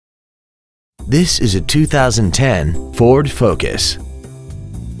This is a 2010 Ford Focus.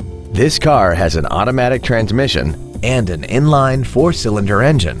 This car has an automatic transmission and an inline 4-cylinder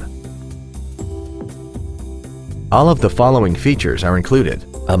engine. All of the following features are included: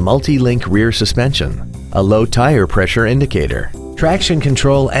 a multi-link rear suspension, a low tire pressure indicator, traction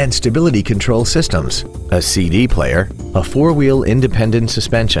control and stability control systems, a CD player, a 4-wheel independent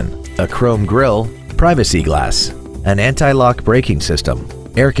suspension, a chrome grille, privacy glass, an anti-lock braking system,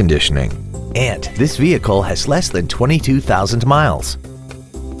 air conditioning, and this vehicle has less than 22,000 miles.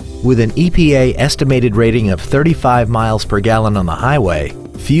 With an EPA estimated rating of 35 miles per gallon on the highway,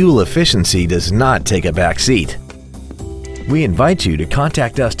 fuel efficiency does not take a back seat. We invite you to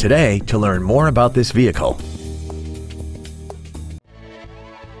contact us today to learn more about this vehicle.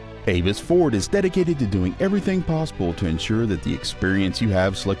 Avis Ford is dedicated to doing everything possible to ensure that the experience you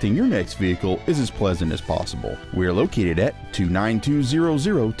have selecting your next vehicle is as pleasant as possible. We are located at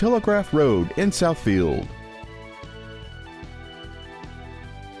 29200 Telegraph Road in Southfield.